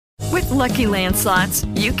Lucky Land Slots,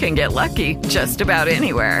 you can get lucky just about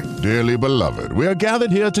anywhere. Dearly beloved, we are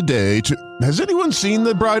gathered here today to... Has anyone seen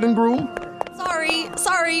the bride and groom?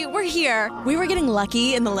 Sorry, we're here. We were getting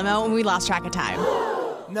lucky in the limo and we lost track of time.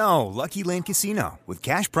 No, Lucky Land Casino, with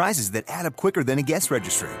cash prizes that add up quicker than a guest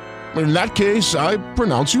registry. In that case, I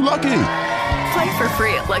pronounce you lucky. Play for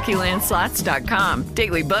free at LuckyLandSlots.com.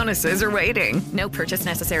 Daily bonuses are waiting. No purchase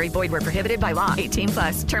necessary. Void where prohibited by law.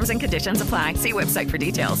 18+. Terms and conditions apply. See website for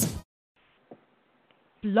details.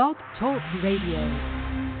 Blog Talk Radio.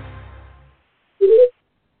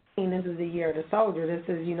 This is the year of the soldier. This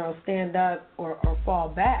is, stand up or fall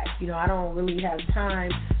back. I don't really have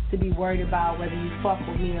time to be worried about whether you fuck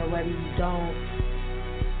with me or whether you don't.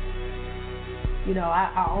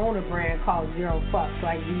 I own a brand called Zero Fucks.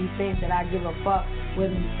 Like, do you think that I give a fuck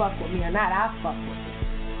whether you fuck with me or not? I fuck with you.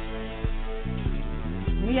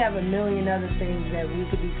 We have a million other things that we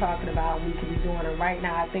could be talking about and we could be doing. And right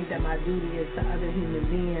now, I think that my duty is to other human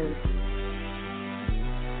beings.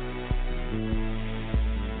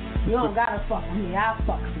 You don't gotta fuck with me. I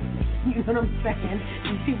fucks with me. You know what I'm saying?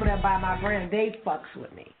 These people that buy my brand, they fucks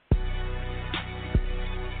with me.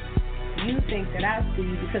 You think that I see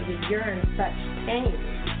you because if you're in such pain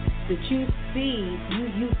that you see,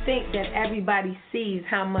 you think that everybody sees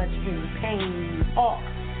how much in pain you are.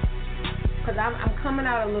 Because I'm coming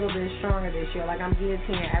out a little bit stronger this year. Like, I'm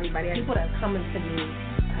guillotining everybody. People that are coming to me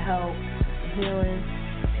for help, healing,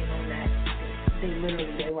 they on that. They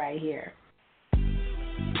literally, they're right here.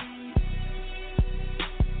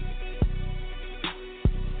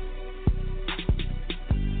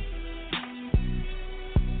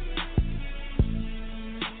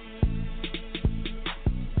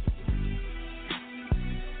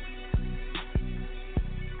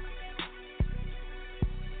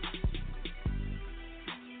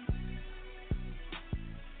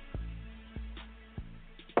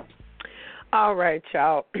 All right,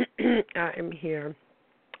 y'all. I am here.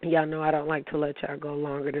 Y'all know I don't like to let y'all go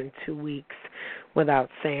longer than 2 weeks without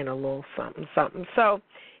saying a little something. So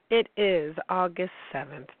it is August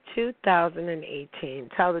 7th, 2018,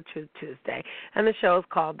 Tell the Truth Tuesday, and the show is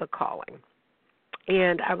called The Calling.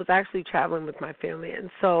 And I was actually traveling with my family, and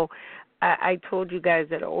so I told you guys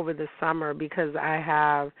that over the summer, because I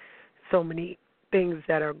have so many things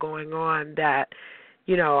that are going on that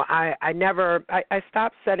I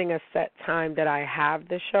stopped setting a set time that I have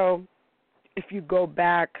the show. If you go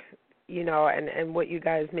back, and what you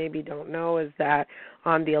guys maybe don't know is that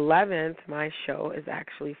on the 11th, my show is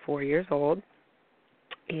actually 4 years old.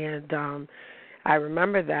 And I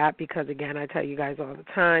remember that because, again, I tell you guys all the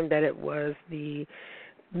time that it was the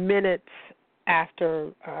minutes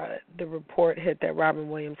after the report hit that Robin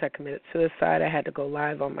Williams had committed suicide. I had to go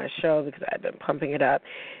live on my show because I had been pumping it up.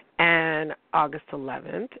 And August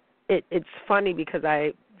 11th, it's funny because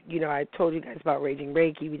I told you guys about Raging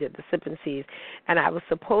Reiki. We did the Sip and Seas, and I was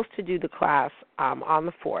supposed to do the class on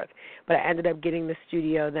the 4th, but I ended up getting the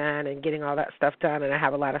studio then and getting all that stuff done, and I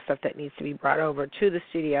have a lot of stuff that needs to be brought over to the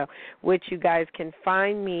studio, which you guys can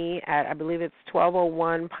find me at, I believe it's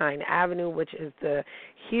 1201 Pine Avenue, which is the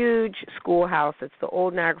huge schoolhouse. It's the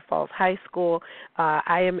old Niagara Falls High School.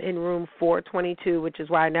 I am in room 422, which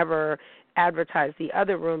is why I never advertised the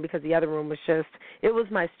other room, because the other room was it was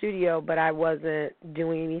my studio, but I wasn't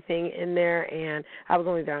doing anything in there, and I was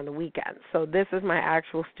only there on the weekends. So this is my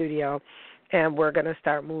actual studio, and we're going to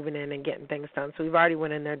start moving in and getting things done. So we've already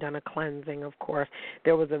went in there, done a cleansing, of course.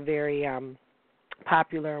 There was a very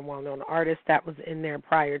popular and well-known artist that was in there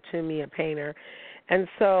prior to me, a painter. And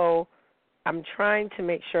so I'm trying to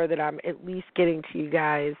make sure that I'm at least getting to you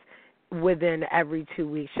guys within every 2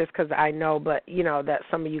 weeks, just because I know, but that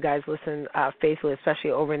some of you guys listen faithfully,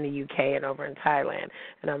 especially over in the UK and over in Thailand,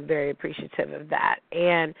 and I'm very appreciative of that.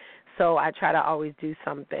 And so I try to always do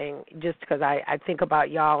something just because I think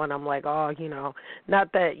about y'all, and I'm like,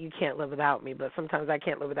 not that you can't live without me, but sometimes I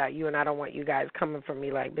can't live without you, and I don't want you guys coming from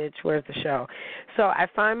me like, bitch, where's the show? So I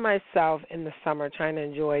find myself in the summer trying to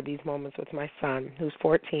enjoy these moments with my son, who's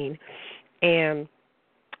 14, and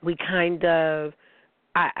we kind of,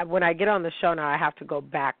 when I get on the show now, I have to go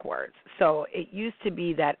backwards. So it used to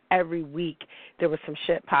be that every week there was some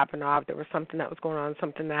shit popping off. There was something that was going on,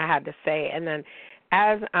 something that I had to say. And then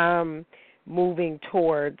as I'm moving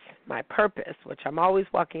towards my purpose, which I'm always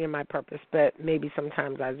walking in my purpose, but maybe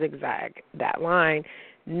sometimes I zigzag that line,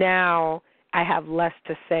 now I have less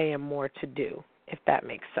to say and more to do, if that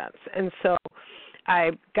makes sense. And so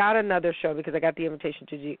I got another show because I got the invitation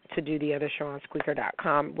to do the other show on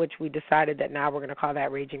Squeaker.com, which we decided that now we're going to call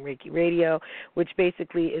that Raging Reiki Radio, which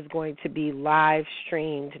basically is going to be live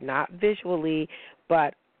streamed, not visually,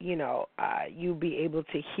 but you'll be able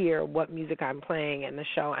to hear what music I'm playing in the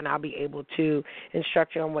show, and I'll be able to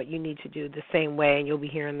instruct you on what you need to do the same way, and you'll be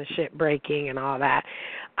hearing the shit breaking and all that.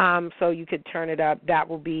 So you could turn it up. That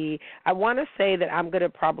will be, I want to say that I'm going to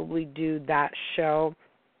probably do that show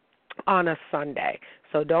on a Sunday.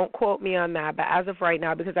 So don't quote me on that, but as of right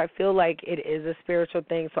now, because I feel like it is a spiritual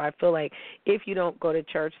thing, so I feel like if you don't go to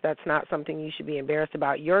church, that's not something you should be embarrassed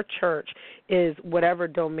about. Your church is whatever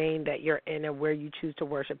domain that you're in and where you choose to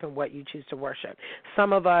worship and what you choose to worship.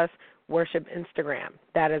 Some of us worship Instagram.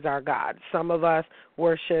 That is our God. Some of us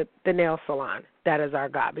worship the nail salon. That is our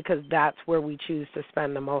God, because that's where we choose to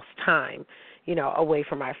spend the most time, away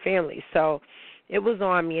from our family. So it was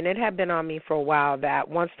on me, and it had been on me for a while, that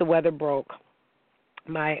once the weather broke,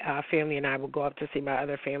 my family and I would go up to see my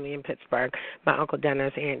other family in Pittsburgh, my Uncle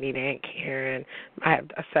Dennis, Aunt Nita, Aunt Karen. I have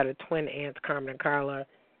a set of twin aunts, Carmen and Carla.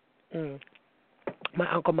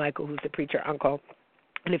 My Uncle Michael, who's the preacher uncle.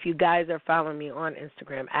 And if you guys are following me on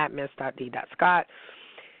Instagram, at miss.d.scott,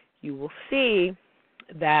 you will see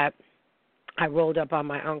that I rolled up on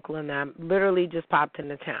my uncle and them, literally just popped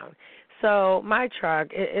into town. So my truck,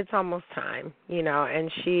 it's almost time,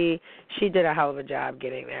 and she did a hell of a job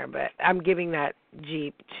getting there. But I'm giving that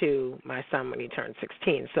Jeep to my son when he turns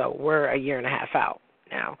 16, so we're a year and a half out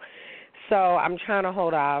now. So I'm trying to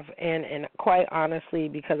hold off, and quite honestly,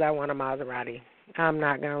 because I want a Maserati. I'm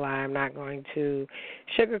not going to lie. I'm not going to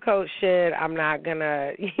sugarcoat shit. I'm not going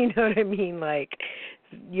to, you know what I mean,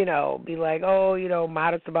 be like,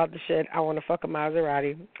 modest about the shit. I want to fuck a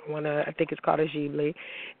Maserati. I think it's called a Ghibli.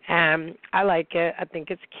 I like it. I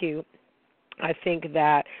think it's cute. I think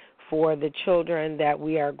that for the children that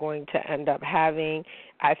we are going to end up having,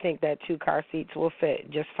 I think that 2 car seats will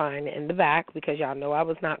fit just fine in the back, because y'all know I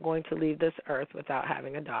was not going to leave this earth without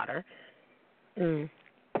having a daughter.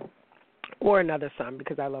 Or another son,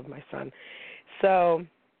 because I love my son. So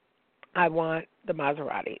I want the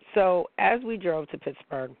Maserati. So as we drove to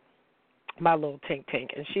Pittsburgh, my little Tink,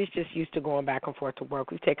 and she's just used to going back and forth to work.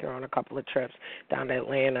 We've taken her on a couple of trips down to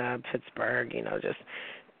Atlanta, Pittsburgh, just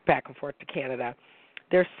back and forth to Canada.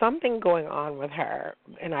 There's something going on with her,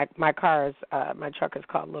 and my truck is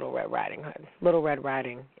called Little Red Riding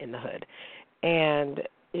in the Hood, and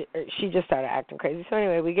she just started acting crazy. So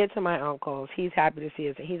anyway, we get to my uncle's. He's happy to see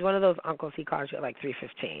us. He's one of those uncles, he calls you at like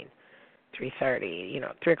 3:15. 3:30,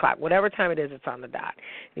 3 o'clock, whatever time it is, it's on the dot.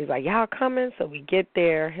 He's like, y'all coming? So we get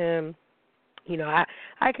there, him,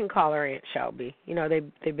 I can call her Aunt Shelby.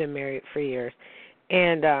 They've been married for years.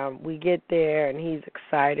 And we get there, and he's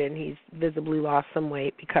excited, and he's visibly lost some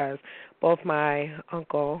weight, because both my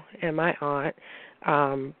uncle and my aunt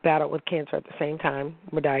battled with cancer at the same time,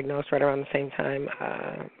 were diagnosed right around the same time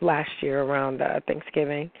last year around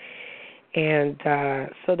Thanksgiving. And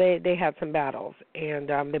so they had some battles, and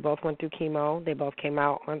they both went through chemo. They both came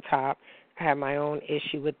out on top. I had my own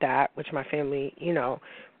issue with that, which my family,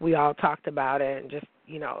 we all talked about it, and just,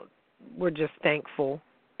 we're just thankful.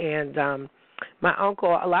 And my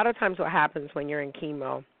uncle, a lot of times what happens when you're in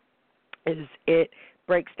chemo is it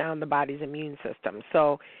breaks down the body's immune system.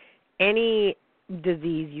 So any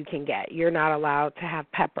disease you can get, you're not allowed to have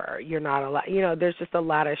pepper. You're not allowed, there's just a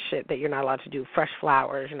lot of shit that you're not allowed to do. Fresh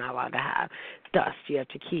flowers, you're not allowed to have. Dust, you have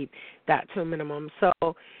to keep that to a minimum. So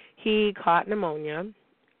he caught pneumonia,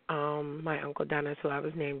 my Uncle Dennis, who I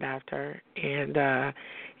was named after, and,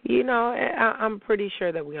 I'm pretty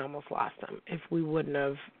sure that we almost lost him if we wouldn't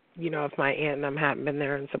have, if my aunt and them hadn't been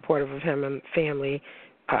there and supportive of him and family,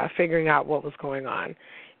 figuring out what was going on.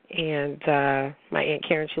 And my Aunt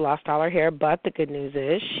Karen, she lost all her hair, but the good news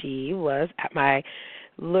is she was at my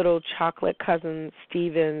little chocolate cousin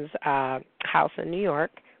Steven's house in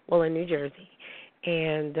New Jersey,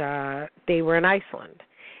 and they were in Iceland.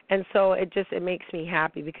 And so it makes me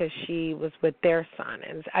happy, because she was with their son.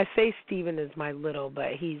 And I say Steven is my little,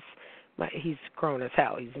 but he's grown as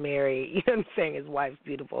hell. He's married. You know what I'm saying? His wife's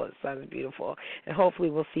beautiful. His son's beautiful. And hopefully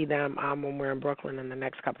we'll see them when we're in Brooklyn in the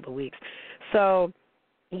next couple of weeks. So,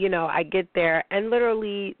 I get there, and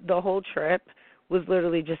literally the whole trip was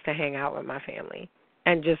literally just to hang out with my family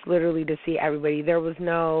and just literally to see everybody. There was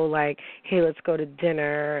no, hey, let's go to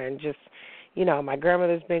dinner, and just, my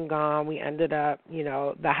grandmother's been gone. We ended up,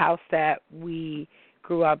 the house that we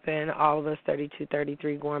grew up in, all of us,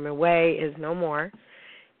 3233 Gorman Way, is no more.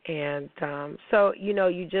 And so,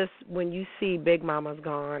 you just, when you see Big Mama's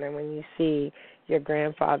gone, and when you see your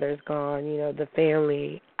grandfather's gone, the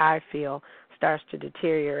family, I feel, starts to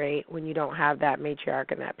deteriorate when you don't have that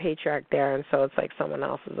matriarch and that patriarch there, and so it's like someone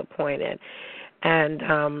else is appointed. And,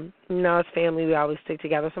 as family, we always stick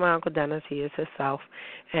together. So my Uncle Dennis, he is himself,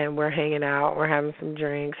 and we're hanging out. We're having some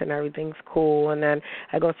drinks, and everything's cool. And then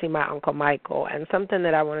I go see my Uncle Michael. And something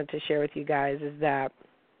that I wanted to share with you guys is that,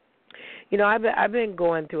 I've been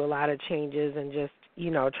going through a lot of changes and just,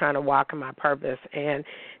 trying to walk in my purpose. And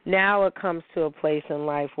now it comes to a place in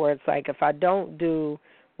life where it's like if I don't do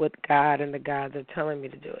what God and the gods are telling me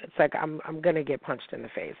to do, it's like I'm going to get punched in the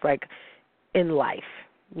face, like in life,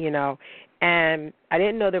 And I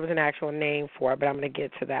didn't know there was an actual name for it, but I'm going to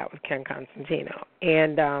get to that with Ken Constantino.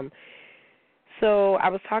 And so I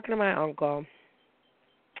was talking to my uncle,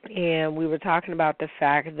 and we were talking about the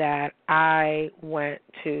fact that I went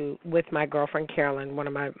with my girlfriend Carolyn, one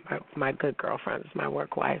of my good girlfriends, my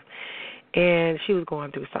work wife, and she was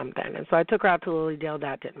going through something. And so I took her out to Lilydale.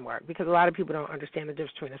 That didn't work because a lot of people don't understand the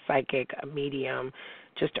difference between a psychic, a medium,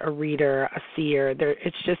 just a reader, a seer.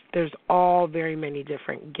 There's all very many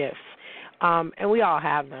different gifts. And we all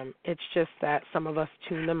have them. It's just that some of us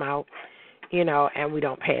tune them out, and we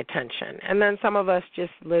don't pay attention. And then some of us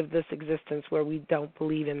just live this existence where we don't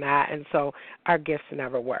believe in that, and so our gifts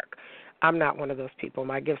never work. I'm not one of those people.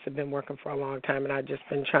 My gifts have been working for a long time, and I've just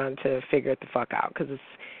been trying to figure it the fuck out because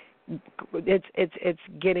it's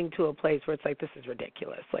getting to a place where it's like, this is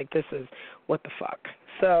ridiculous. Like, this is what the fuck.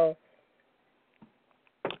 So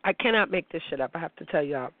I cannot make this shit up. I have to tell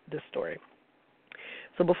you this story.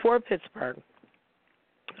 So before Pittsburgh,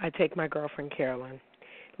 I take my girlfriend Carolyn,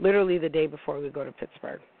 literally the day before we go to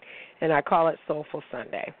Pittsburgh, and I call it Soulful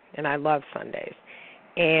Sunday, and I love Sundays.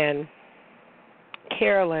 And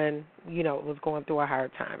Carolyn, was going through a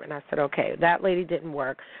hard time, and I said, okay, that lady didn't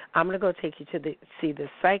work. I'm going to go take you to see this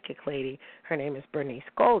psychic lady. Her name is Bernice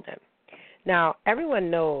Golden. Now, everyone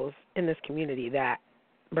knows in this community that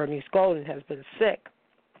Bernice Golden has been sick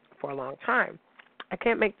for a long time. I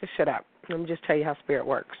can't make this shit up. Let me just tell you how spirit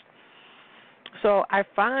works. So I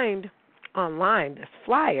find online this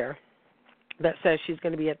flyer that says she's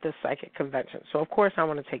going to be at this psychic convention. So, of course, I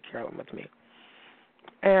want to take Carolyn with me.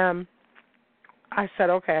 And I said,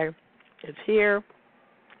 okay, it's here.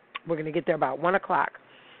 We're going to get there about 1 o'clock.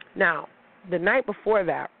 Now, the night before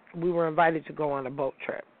that, we were invited to go on a boat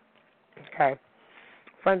trip. Okay.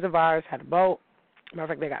 Friends of ours had a boat. Matter of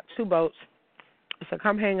fact, they got 2 boats. I said,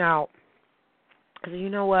 come hang out. I said, you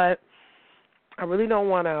know what? I really don't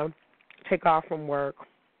want to take off from work.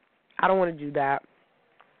 I don't want to do that.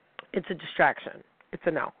 It's a distraction. It's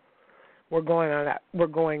a no. We're going on that. We're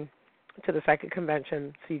going to the psychic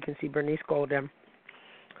convention so you can see Bernice Golden,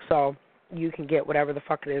 so you can get whatever the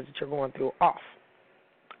fuck it is that you're going through off.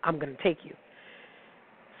 I'm going to take you.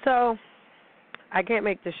 So I can't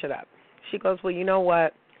make this shit up. She goes, well, you know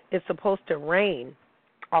what? It's supposed to rain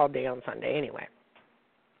all day on Sunday anyway.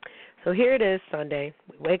 So here it is, Sunday.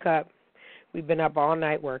 We wake up. We've been up all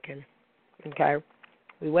night working, okay?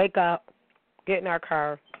 We wake up, get in our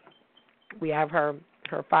car. We have her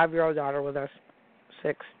 5-year-old daughter with us,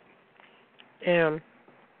 6, and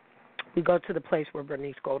we go to the place where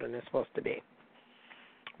Bernice Golden is supposed to be.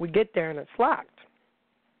 We get there, and it's locked.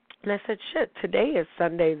 And I said, shit, today is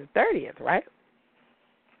Sunday the 30th, right?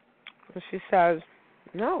 And she says,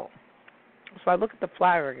 no. So I look at the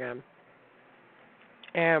flyer again,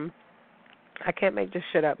 and I can't make this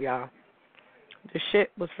shit up, y'all. The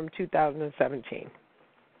shit was from 2017.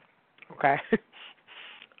 Okay?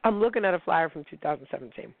 I'm looking at a flyer from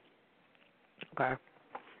 2017. Okay?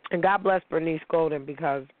 And God bless Bernice Golden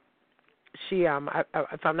because she,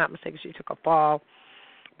 if I'm not mistaken, she took a fall,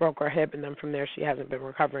 broke her hip, and then from there she hasn't been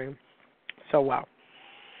recovering so well.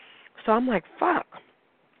 So I'm like, fuck.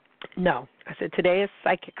 No. I said, today is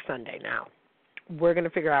Psychic Sunday now. We're going to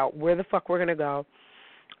figure out where the fuck we're going to go,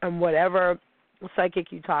 and whatever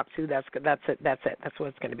psychic you talk to, that's it. That's what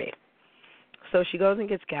it's going to be. So she goes and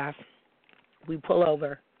gets gas. We pull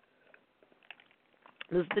over.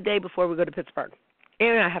 This is the day before we go to Pittsburgh.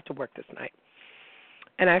 And I have to work this night.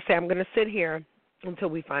 And I say, I'm going to sit here until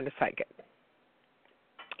we find a psychic.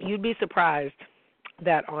 You'd be surprised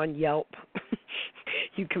that on Yelp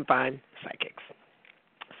you can find psychics.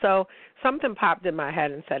 So something popped in my head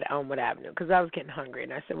and said Elmwood Avenue because I was getting hungry.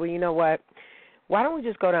 And I said, well, you know what? Why don't we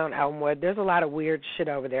just go down Elmwood? There's a lot of weird shit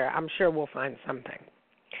over there. I'm sure we'll find something.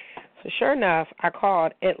 So sure enough, I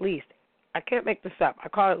called at least, I can't make this up, I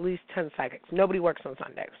called at least 10 psychics. Nobody works on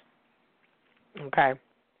Sundays. Okay?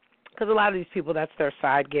 Because a lot of these people, that's their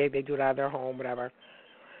side gig. They do it out of their home, whatever.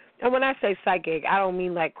 And when I say psychic, I don't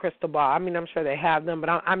mean like crystal ball. I mean, I'm sure they have them, but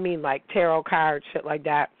I mean like tarot cards, shit like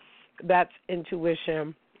that. That's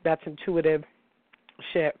intuition. That's intuitive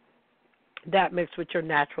shit. That mixed with your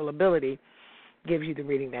natural ability gives you the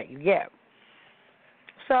reading that you get.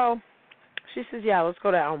 So she says, yeah, let's go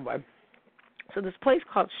to Elmwood. So this place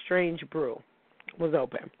called Strange Brew was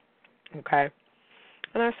open, okay?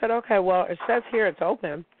 And I said, okay, well, it says here it's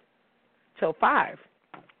open till 5.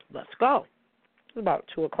 Let's go. It's about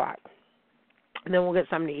 2 o'clock. And then we'll get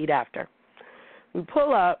something to eat after. We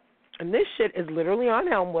pull up, and this shit is literally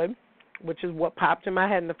on Elmwood, which is what popped in my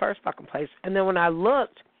head in the first fucking place. And then when I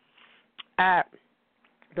looked at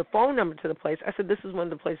the phone number to the place, I said, this is one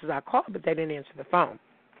of the places I called, but they didn't answer the phone.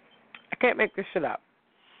 I can't make this shit up.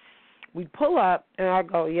 We pull up, and I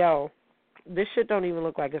go, yo, this shit don't even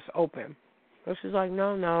look like it's open. So she's like,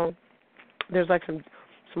 no. There's like some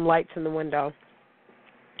lights in the window.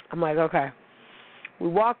 I'm like, okay. We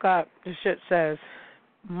walk up. The shit says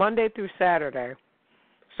Monday through Saturday.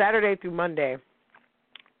 Saturday through Monday.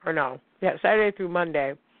 Or no. Yeah, Saturday through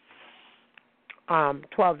Monday, 12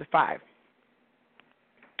 to 5.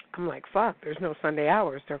 I'm like, fuck, there's no Sunday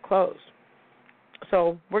hours. They're closed.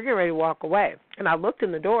 So we're getting ready to walk away. And I looked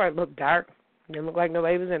in the door. It looked dark. It didn't look like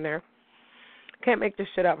nobody was in there. Can't make this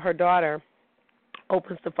shit up. Her daughter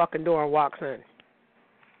opens the fucking door and walks in.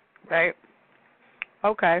 Right?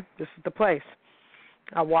 Okay, this is the place.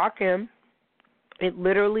 I walk in. It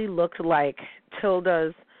literally looked like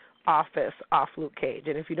Tilda's office off Luke Cage.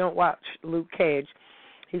 And if you don't watch Luke Cage,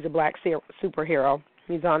 he's a black superhero.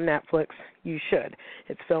 He's on Netflix. You should.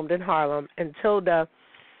 It's filmed in Harlem. And Tilda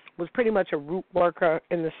was pretty much a root worker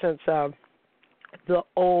in the sense of the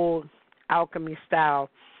old alchemy style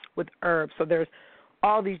with herbs. So there's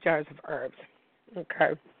all these jars of herbs.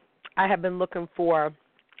 Okay. I have been looking for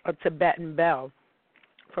a Tibetan bell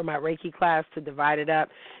for my Reiki class to divide it up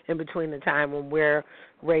in between the time when we're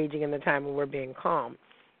raging and the time when we're being calm.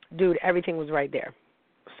 Dude, everything was right there.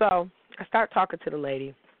 So I start talking to the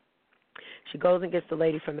lady. She goes and gets the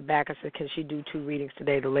lady from the back. I said, can she do 2 readings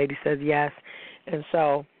today? The lady says yes. And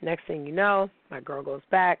so next thing you know, my girl goes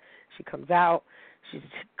back. She comes out. She's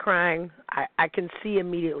crying. I can see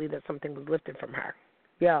immediately that something was lifted from her.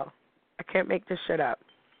 Yo, I can't make this shit up.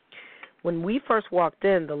 When we first walked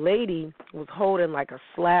in, the lady was holding like a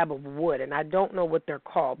slab of wood, and I don't know what they're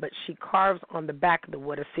called, but she carves on the back of the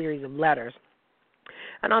wood a series of letters.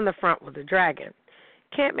 And on the front was a dragon.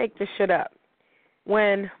 Can't make this shit up.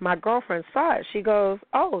 When my girlfriend saw it, she goes,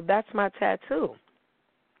 oh, that's my tattoo.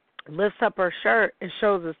 Lifts up her shirt and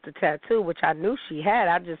shows us the tattoo, which I knew she had.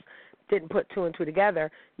 I just didn't put 2 and 2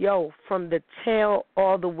 together. Yo, from the tail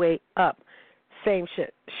all the way up, same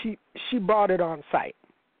shit. She bought it on site.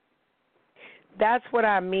 That's what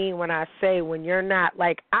I mean when I say when you're not,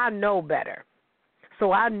 like, I know better.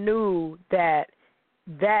 So I knew that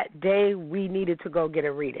day we needed to go get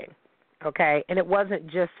a reading, okay? And it wasn't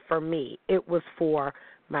just for me. It was for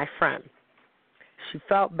my friend. She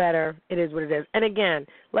felt better. It is what it is. And, again,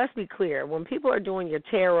 let's be clear. When people are doing your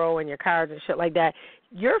tarot and your cards and shit like that,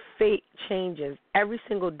 your fate changes every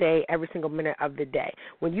single day, every single minute of the day.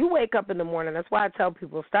 When you wake up in the morning, that's why I tell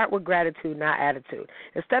people, start with gratitude, not attitude.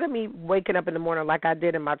 Instead of me waking up in the morning like I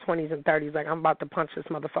did in my 20s and 30s, like I'm about to punch this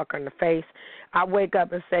motherfucker in the face, I wake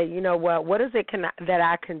up and say, you know what is it that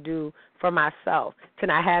I can do for myself? Can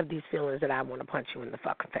I have these feelings that I want to punch you in the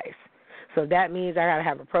fucking face? So that means I got to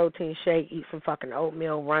have a protein shake, eat some fucking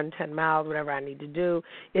oatmeal, run 10 miles, whatever I need to do.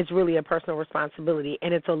 It's really a personal responsibility,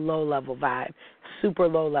 and it's a low-level vibe, super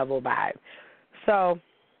low-level vibe. So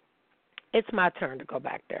it's my turn to go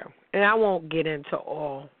back there. And I won't get into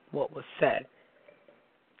all what was said,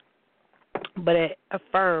 but it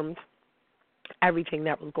affirmed everything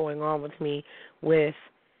that was going on with me with,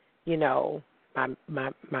 you know,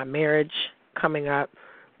 my marriage coming up,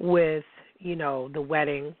 with, you know, the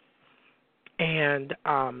wedding, and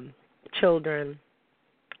children,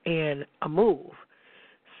 and a move.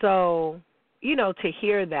 So, you know, to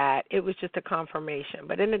hear that, it was just a confirmation.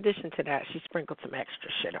 But in addition to that, she sprinkled some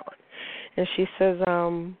extra shit on. And she says,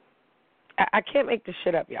 I can't make this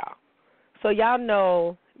shit up, y'all. So y'all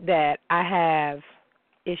know that I have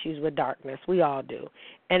issues with darkness. We all do.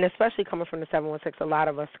 And especially coming from the 716, a lot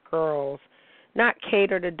of us girls not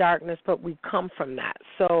cater to darkness, but we come from that.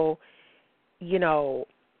 So, you know,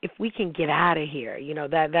 if we can get out of here, you know,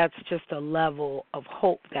 that's just a level of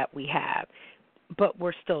hope that we have, but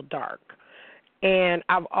we're still dark. And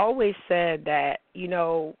I've always said that, you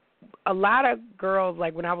know, a lot of girls,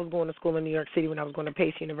 like when I was going to school in New York City, when I was going to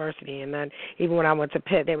Pace University, and then even when I went to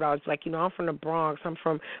Pitt, they would always be like, you know, I'm from the Bronx, I'm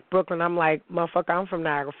from Brooklyn. I'm like, motherfucker, I'm from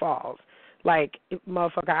Niagara Falls. Like,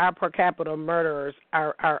 motherfucker, our per capita murderers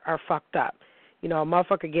are fucked up. You know, a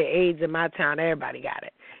motherfucker get AIDS in my town, everybody got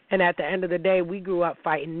it. And at the end of the day, we grew up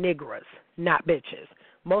fighting niggeras, not bitches.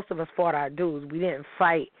 Most of us fought our dudes. We didn't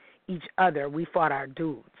fight each other. We fought our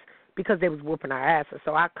dudes because they was whooping our asses.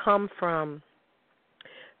 So I come from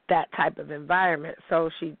that type of environment. So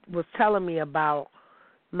she was telling me about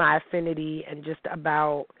my affinity and just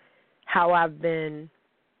about how I've been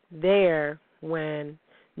there when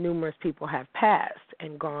numerous people have passed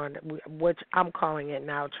and gone, which I'm calling it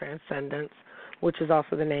now transcendence, which is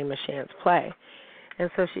also the name of Shan's play. And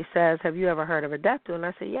so she says, have you ever heard of a death doula? And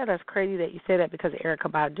I said, yeah, that's crazy that you say that because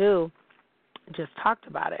Erykah Badu just talked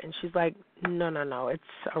about it. And she's like, no, it's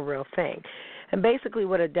a real thing. And basically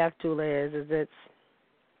what a death doula is it's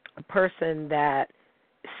a person that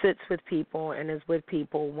sits with people and is with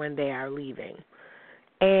people when they are leaving.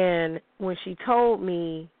 And when she told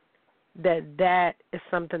me that is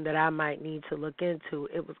something that I might need to look into,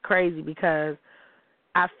 it was crazy because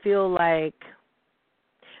I feel like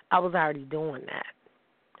I was already doing that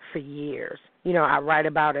for years. You know, I write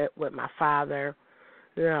about it with my father.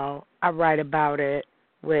 You know, I write about it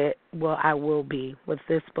with, I will be, with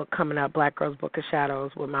this book coming up, Black Girl's Book of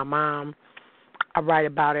Shadows, with my mom. I write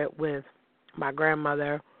about it with my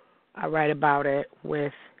grandmother. I write about it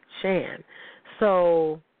with Shan.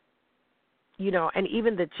 So, you know, and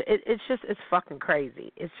even it's fucking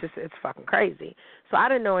crazy. It's fucking crazy. So I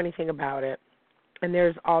didn't know anything about it. And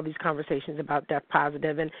there's all these conversations about death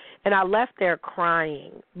positive. And I left there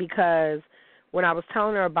crying because when I was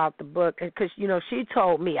telling her about the book, because, you know, she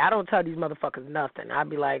told me, I don't tell these motherfuckers nothing. I'd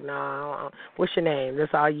be like, no, what's your name?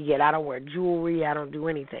 That's all you get. I don't wear jewelry. I don't do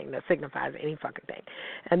anything that signifies any fucking thing.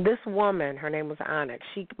 And this woman, her name was Onyx,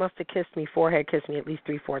 she must have forehead kissed me at least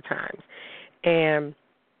 3-4 times. And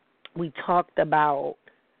we talked about,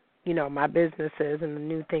 you know, my businesses and the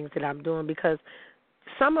new things that I'm doing because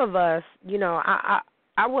some of us, you know,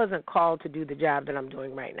 I wasn't called to do the job that I'm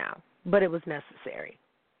doing right now, but it was necessary,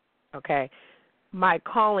 okay? My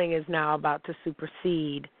calling is now about to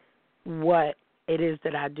supersede what it is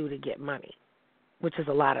that I do to get money, which is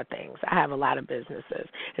a lot of things. I have a lot of businesses.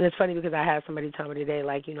 And it's funny because I had somebody tell me today,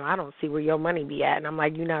 like, you know, I don't see where your money be at. And I'm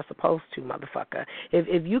like, you're not supposed to, motherfucker.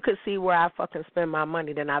 If you could see where I fucking spend my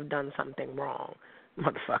money, then I've done something wrong,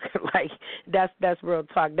 motherfucker. Like, that's real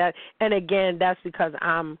talk. And again, that's because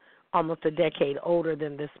I'm almost a decade older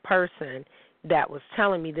than this person that was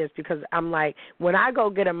telling me this, because I'm like, when I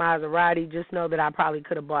go get a Maserati, just know that I probably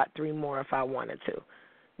could have bought 3 more if I wanted to.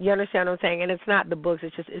 You understand what I'm saying? And it's not the books.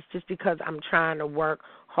 It's just because I'm trying to work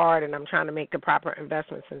hard and I'm trying to make the proper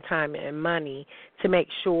investments in time and money to make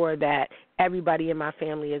sure that everybody in my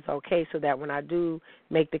family is okay, so that when I do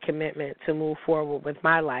make the commitment to move forward with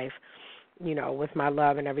my life, you know, with my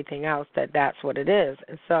love and everything else, that's what it is.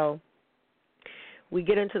 And so we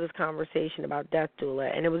get into this conversation about death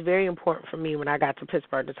doula, and it was very important for me when I got to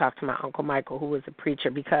Pittsburgh to talk to my Uncle Michael, who was a preacher,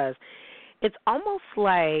 because it's almost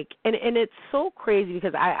like, and it's so crazy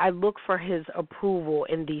because I look for his approval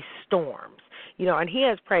in these storms, you know, and he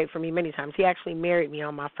has prayed for me many times. He actually married me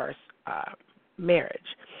on my first marriage.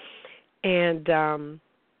 And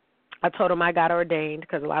I told him I got ordained,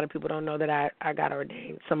 because a lot of people don't know that I got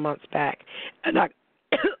ordained some months back. And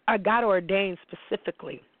I got ordained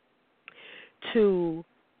specifically to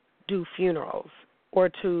do funerals or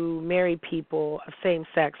to marry people of same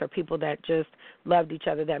sex or people that just loved each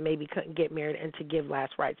other that maybe couldn't get married, and to give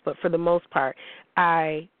last rites. But for the most part,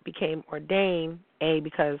 I became ordained, A,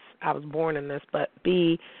 because I was born in this, but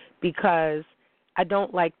B, because I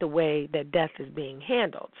don't like the way that death is being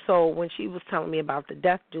handled. So when she was telling me about the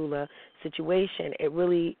death doula situation, it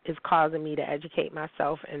really is causing me to educate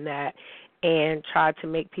myself in that and try to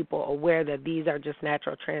make people aware that these are just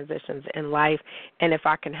natural transitions in life. And if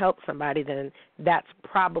I can help somebody, then that's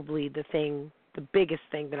probably the biggest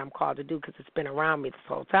thing that I'm called to do, because it's been around me this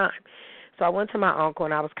whole time. So I went to my uncle,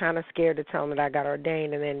 and I was kind of scared to tell him that I got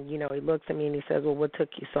ordained. And then, you know, he looks at me and he says, well, what took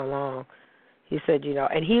you so long? He said, you know,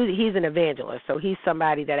 and he's an evangelist, so he's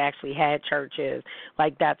somebody that actually had churches.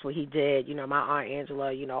 Like, that's what he did. You know, my Aunt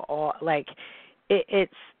Angela, you know, all, like,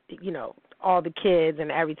 it's, you know, all the kids and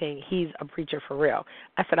everything, he's a preacher for real.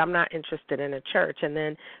 I said, I'm not interested in a church. And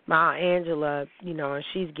then my Aunt Angela, you know, and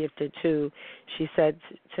she's gifted too, she said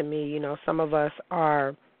to me, you know, some of us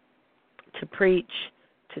are to preach,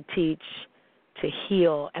 to teach, to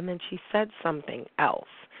heal. And then she said something else.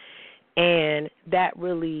 And that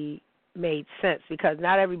really made sense, because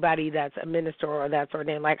not everybody that's a minister or that's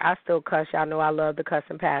ordained, like, I still cuss. Y'all know I love the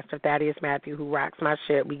cussing pastor, Thaddeus Matthew, who rocks my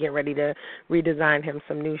shit. We get ready to redesign him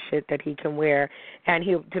some new shit that he can wear. And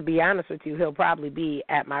to be honest with you, he'll probably be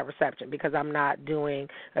at my reception, because I'm not doing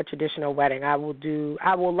a traditional wedding. I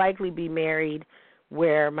will likely be married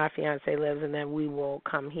where my fiance lives, and then we will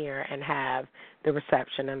come here and have the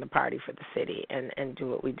reception and the party for the city and do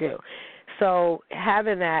what we do. So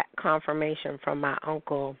having that confirmation from my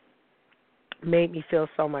uncle made me feel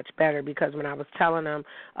so much better, because when I was telling them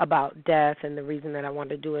about death, and the reason that I wanted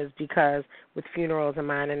to do it is because with funerals of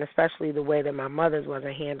mine, and especially the way that my mother's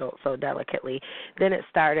wasn't handled so delicately, then it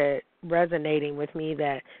started resonating with me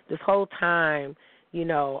that this whole time, you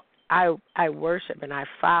know, I worship and I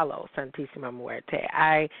follow Santísima Muerte.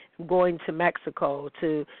 I'm going to Mexico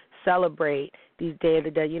to celebrate these Day of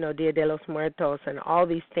the Dead, you know, Dia de los Muertos and all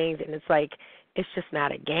these things, and it's like, it's just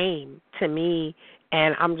not a game to me,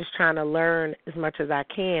 and I'm just trying to learn as much as I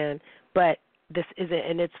can, but this isn't,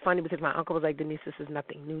 and it's funny because my uncle was like, Denise, this is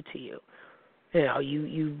nothing new to you. You know,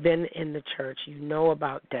 you've been in the church, you know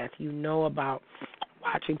about death, you know about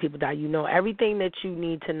watching people die, you know everything that you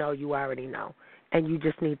need to know, you already know, and you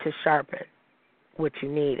just need to sharpen what you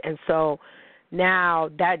need. And so now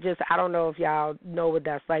that just, I don't know if y'all know what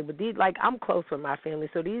that's like, but these, like, I'm close with my family,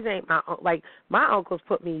 so these ain't my, like, my uncles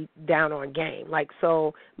put me down on game. Like,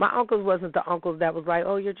 so my uncles wasn't the uncles that was like,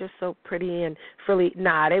 oh, you're just so pretty and frilly.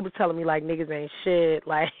 Nah, they was telling me, like, niggas ain't shit.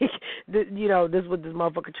 Like, you know, this is what this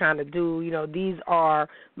motherfucker trying to do. You know, these are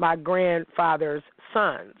my grandfather's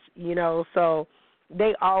sons, you know, so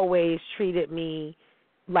they always treated me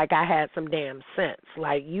like I had some damn sense.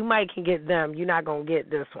 Like, you might can get them, you're not going to get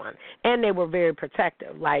this one. And they were very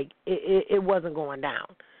protective. Like, it wasn't going down.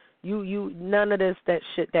 You none of this, that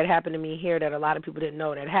shit that happened to me here that a lot of people didn't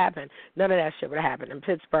know that happened, none of that shit would have happened in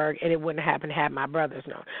Pittsburgh, and it wouldn't have happened had my brothers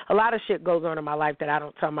known. A lot of shit goes on in my life that I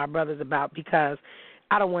don't tell my brothers about because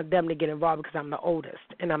I don't want them to get involved because I'm the oldest,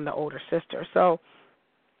 and I'm the older sister. So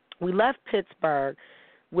we left Pittsburgh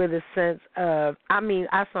with a sense of,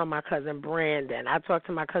 I saw my cousin Brandon. I talked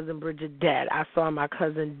to my cousin Bridget. I saw my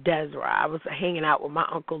cousin Desra. I was hanging out with my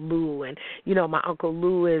Uncle Lou, and, you know, my Uncle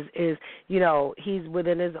Lou is, you know, he's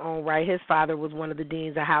within his own right. His father was one of the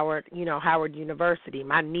deans of Howard University.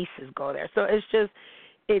 My nieces go there. So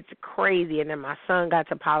it's crazy. And then my son got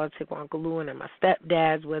to politics with Uncle Lou, and then my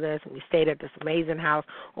stepdad's with us, and we stayed at this amazing house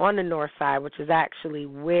on the north side, which is actually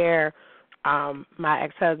where my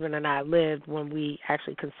ex-husband and I lived when we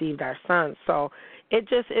actually conceived our son. So it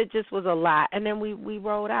just was a lot. And then we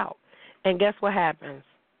rolled out. And guess what happens?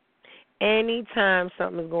 Anytime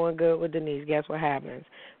something is going good with Denise, guess what happens?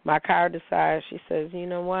 My car decides, she says, you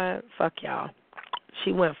know what? Fuck y'all.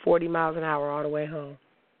 She went 40 miles an hour all the way home.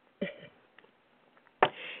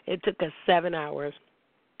 It took us 7 hours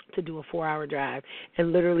to do a 4-hour drive.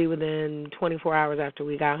 And literally within 24 hours after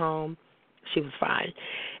we got home, she was fine.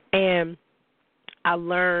 And I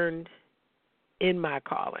learned in my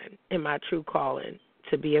calling, in my true calling,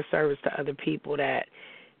 to be of service to other people, that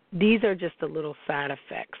these are just the little side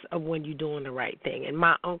effects of when you're doing the right thing. And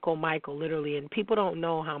my Uncle Michael, literally, and people don't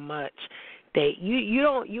know how much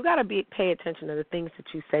you got to pay attention to the things that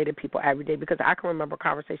you say to people every day, because I can remember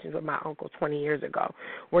conversations with my uncle 20 years ago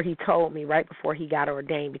where he told me right before he got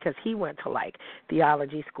ordained, because he went to, like,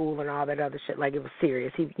 theology school and all that other shit, like, it was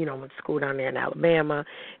serious. He, you know, went to school down there in Alabama,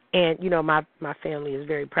 and, you know, my family is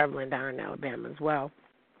very prevalent down in Alabama as well,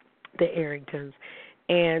 the Arringtons.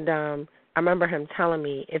 And I remember him telling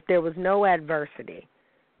me, if there was no adversity,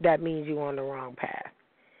 that means you're on the wrong path.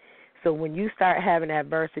 So when you start having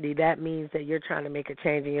adversity, that means that you're trying to make a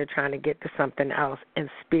change and you're trying to get to something else. And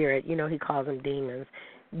spirit, you know, he calls them demons,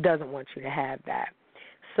 doesn't want you to have that.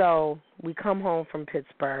 So we come home from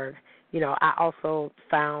Pittsburgh. You know, I also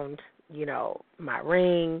found, you know, my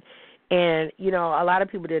ring. And, you know, a lot of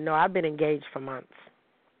people didn't know I've been engaged for months.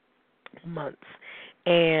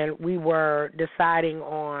 And we were deciding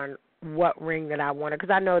on what ring that I wanted,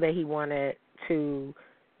 because I know that he wanted to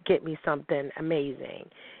get me something amazing.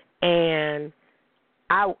 And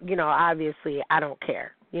I, you know, obviously I don't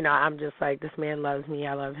care. You know, I'm just like, this man loves me,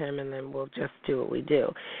 I love him, and then we'll just do what we do.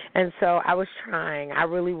 And so I was trying, I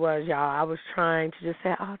really was, y'all. I was trying to just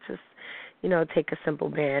say, I'll just, you know, take a simple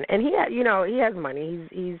band. And he, you know, he has money.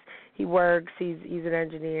 He works. He's an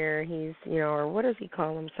engineer. He's, you know, or what does he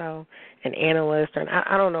call himself? An analyst, or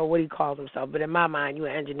I don't know what he calls himself. But in my mind, you're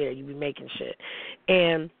an engineer. You be making shit.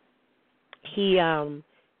 And he,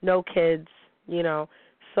 no kids, you know.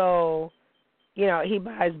 So, you know, he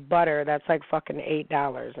buys butter that's like fucking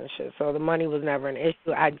 $8 and shit. So the money was never an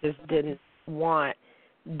issue. I just didn't want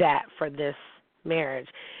that for this marriage.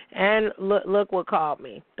 And look what called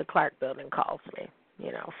me. The Clark Building calls me.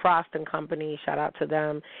 You know, Frost and Company, shout out to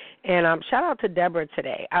them. And shout out to Deborah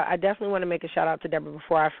today. I definitely want to make a shout out to Deborah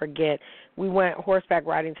before I forget. We went horseback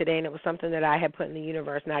riding today, and it was something that I had put in the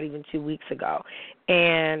universe not even 2 weeks ago.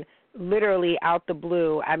 And literally out the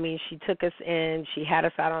blue, I mean, she took us in. She had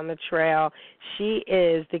us out on the trail. She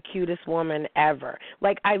is the cutest woman ever.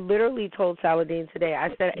 Like, I literally told Saladin today, I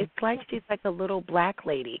said, it's like she's like a little black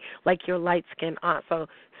lady, like your light-skinned aunt. So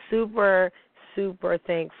super, super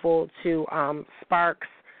thankful to Sparks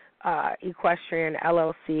Equestrian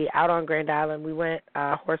LLC out on Grand Island. We went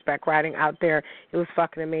horseback riding out there. It was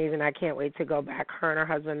fucking amazing. I can't wait to go back. Her and her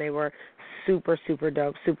husband, they were super, super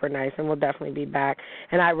dope, super nice, and we'll definitely be back.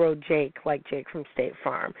 And I rode Jake, like Jake from State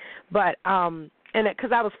Farm. But, and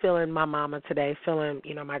because I was feeling my mama today, feeling,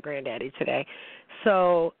 my granddaddy today.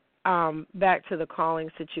 So back to the calling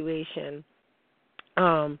situation,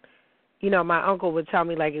 my uncle would tell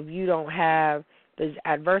me, like, if you don't have this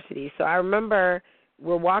adversity. So I remember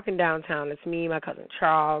we're walking downtown. It's me, my cousin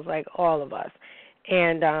Charles, like all of us,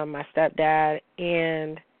 and my stepdad.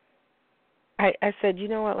 And I said, you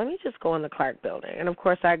know what, let me just go in the Clark building. And, of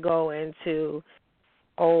course, I go into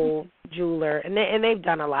old jeweler, and they've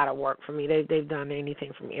done a lot of work for me. They've done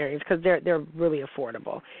anything from earrings because they're really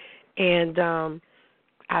affordable. And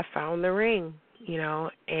I found the ring,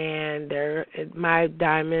 and my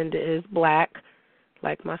diamond is black,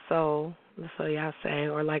 like my soul. So y'all say,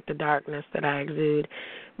 or like the darkness that I exude,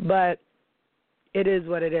 but it is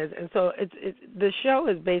what it is. And so it's the show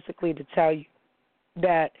is basically to tell you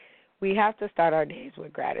that we have to start our days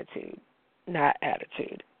with gratitude, not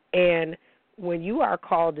attitude. And when you are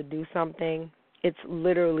called to do something, it's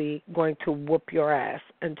literally going to whoop your ass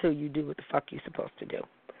until you do what the fuck you're supposed to do.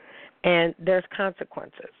 And there's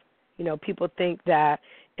consequences. People think that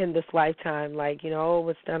in this lifetime, like,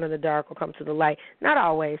 what's done in the dark will come to the light. Not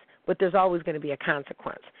always, but there's always going to be a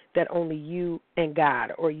consequence that only you and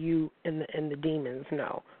God or you and the demons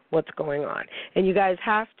know what's going on. And you guys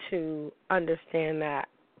have to understand that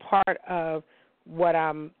part of what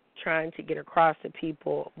I'm trying to get across to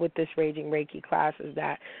people with this Raging Reiki class is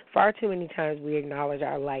that far too many times we acknowledge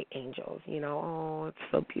our light angels. Oh, it's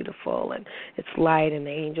so beautiful, and it's light and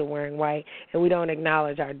the angel wearing white, and we don't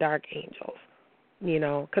acknowledge our dark angels.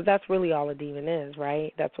 Because that's really all a demon is,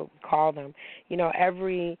 right? That's what we call them.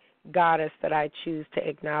 Every goddess that I choose to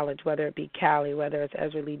acknowledge, whether it be Kali, whether it's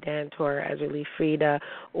Ezra-Lee Dantor, Ezra-Lee Frida,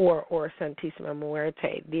 or Santissima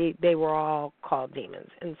Muerte, they were all called demons.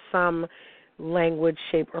 In some language,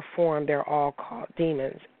 shape, or form, they're all called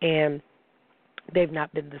demons. And they've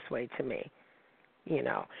not been this way to me,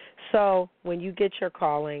 So when you get your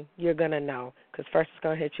calling, you're going to know. Because first it's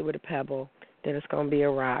going to hit you with a pebble, then it's going to be a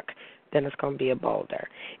rock, then it's going to be a boulder.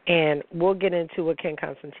 And we'll get into what Ken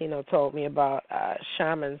Constantino told me about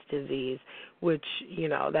shaman's disease, which,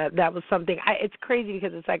 that was something. It's crazy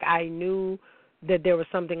because it's like I knew that there was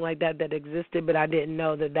something like that existed, but I didn't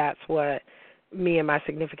know that that's what me and my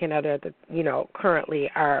significant other, currently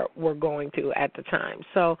we're going through at the time.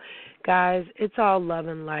 So, guys, it's all love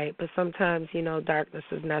and light, but sometimes, darkness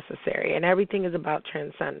is necessary, and everything is about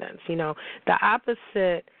transcendence. The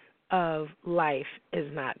opposite of life is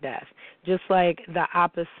not death, just like the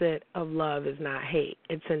opposite of love is not hate.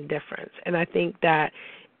 It's indifference. And I think that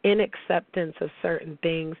in acceptance of certain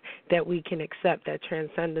things that we can accept that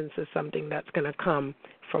transcendence is something that's going to come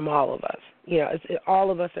from all of us. All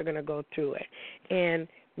of us are going to go through it. And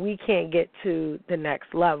we can't get to the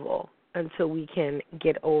next level until we can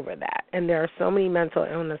get over that. And there are so many mental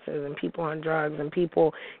illnesses and people on drugs and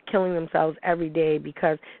people killing themselves every day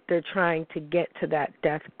because they're trying to get to that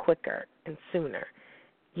death quicker and sooner.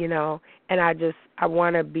 And I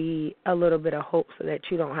want to be a little bit of hope so that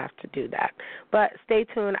you don't have to do that. But stay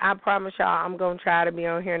tuned. I promise y'all I'm going to try to be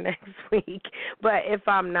on here next week. But if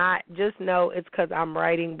I'm not, just know it's because I'm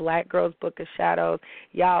writing Black Girl's Book of Shadows.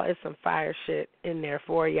 Y'all, it's some fire shit in there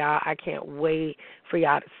for y'all. I can't wait for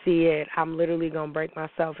y'all to see it. I'm literally going to break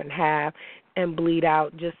myself in half and bleed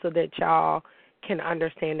out just so that y'all can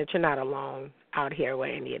understand that you're not alone out here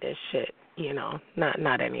with any of this shit.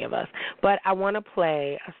 Not any of us. But I want to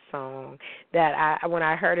play a song that when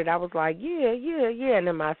I heard it, I was like, yeah. And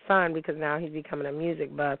then my son, because now he's becoming a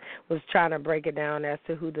music buff, was trying to break it down as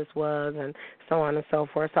to who this was and so on and so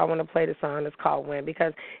forth. So I want to play the song that's called Win,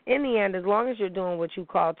 because in the end, as long as you're doing what you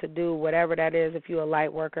called to do, whatever that is, if you're a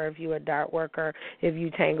light worker, if you're a dark worker, if you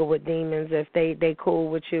tangle with demons, if they cool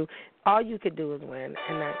with you, all you could do is win,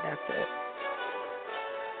 and that's it.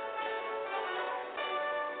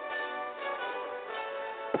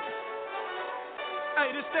 Hey,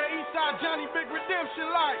 this that Eastside Johnny Big Redemption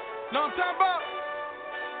like. Know what I'm talking about?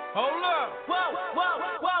 Hold up. Whoa.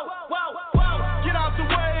 Get out the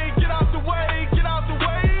way, get out the way, get out the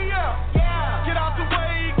way, yeah. Get out the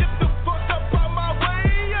way, get the fuck up out my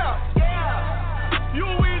way, yeah. You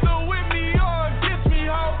either with me or against me,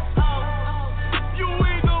 ho. You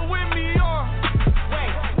either with me or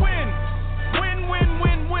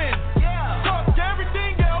win. Yeah. Fuck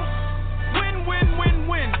everything else.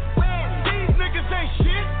 Win. These niggas ain't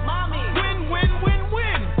shit. Mommy.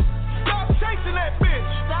 Win. Stop chasing that bitch.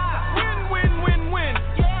 Stop. Win.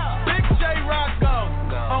 Yeah. Big J Rock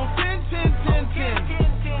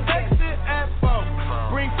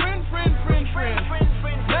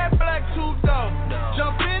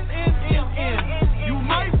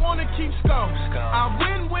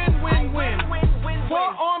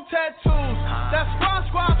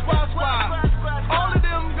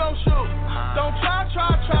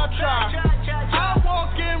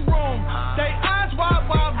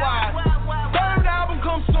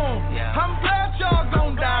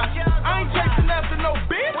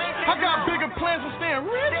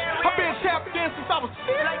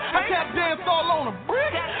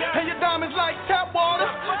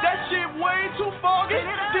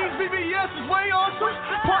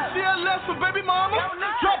a baby mama.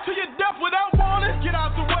 Drop to your death without warning. Get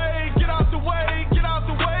out the way, get out the way, get out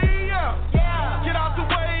the way, yeah. Get out the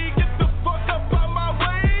way, get the fuck up out my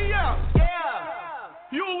way, yeah.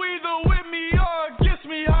 You either with me or against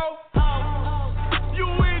me, ho. You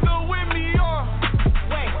either with me or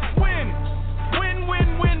win.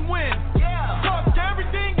 Win. Fuck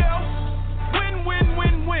everything else.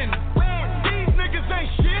 Win. These niggas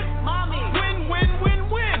ain't shit.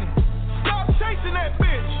 Win. Stop chasing that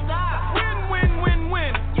bitch.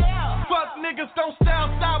 Win. Fuck niggas don't stay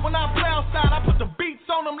outside when I play outside. I put the beats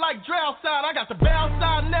on them like drow side. I got the bow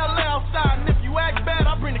side and they'll loud side. And if you act bad,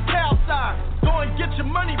 I bring the cow side. Go and get your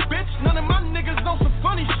money, bitch. None of my niggas know some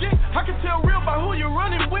funny shit. I can tell real by who you're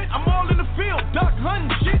running with. I'm all in the field, duck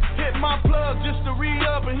hunting shit. Hit my plug just to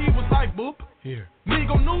re-up and he was like, boop. Here.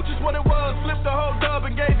 Migo knew just what it was, flipped the whole dub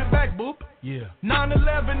and gave it back, boop. Yeah.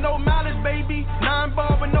 9/11, no malice, baby.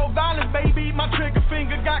 9-ball with no violence, baby. My trigger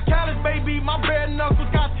finger got callous, baby. My bare knuckles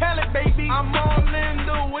got talent, baby. I'm all in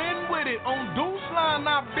the wind with it. On Deuce line,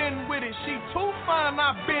 I've been with it. She too fine,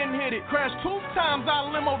 I've been hit it. Crashed 2 times, I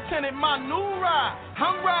limo tented my new ride.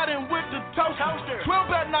 I'm riding with the toaster. 12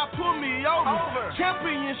 better not pull me over.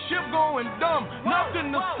 Championship going dumb.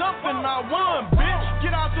 Nothing to something, I won, bitch.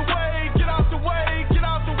 Get out the way, get out the way, get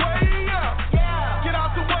out the way, yeah. Get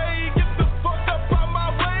out the way, get the fuck up out my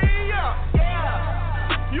way,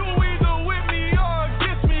 yeah. You either with me or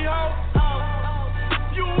against me, ho.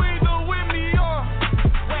 You either with me or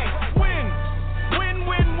win.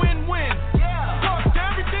 Fuck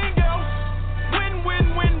everything else. Win.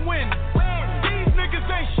 These niggas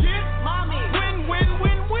ain't shit.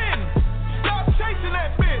 Win. Stop chasing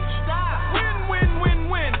that bitch.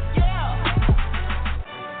 Win.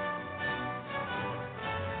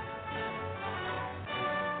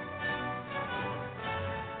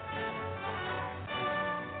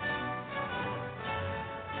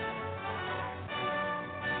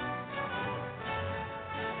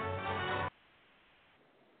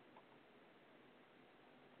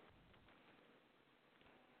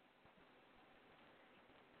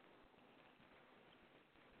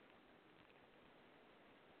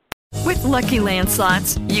 With Lucky Land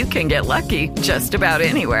Slots, you can get lucky just about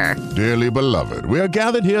anywhere. Dearly beloved, we are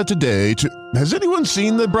gathered here today to... Has anyone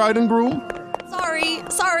seen the bride and groom?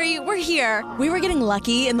 Sorry, we're here. We were getting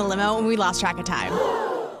lucky in the limo and we lost track of time.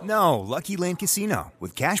 No, Lucky Land Casino,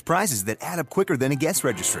 with cash prizes that add up quicker than a guest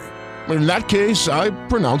registry. In that case, I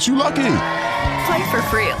pronounce you lucky. Play for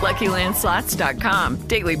free at LuckyLandSlots.com.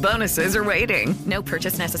 Daily bonuses are waiting. No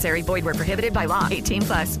purchase necessary. Void where prohibited by law.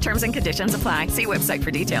 18+. Terms and conditions apply. See website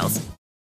for details.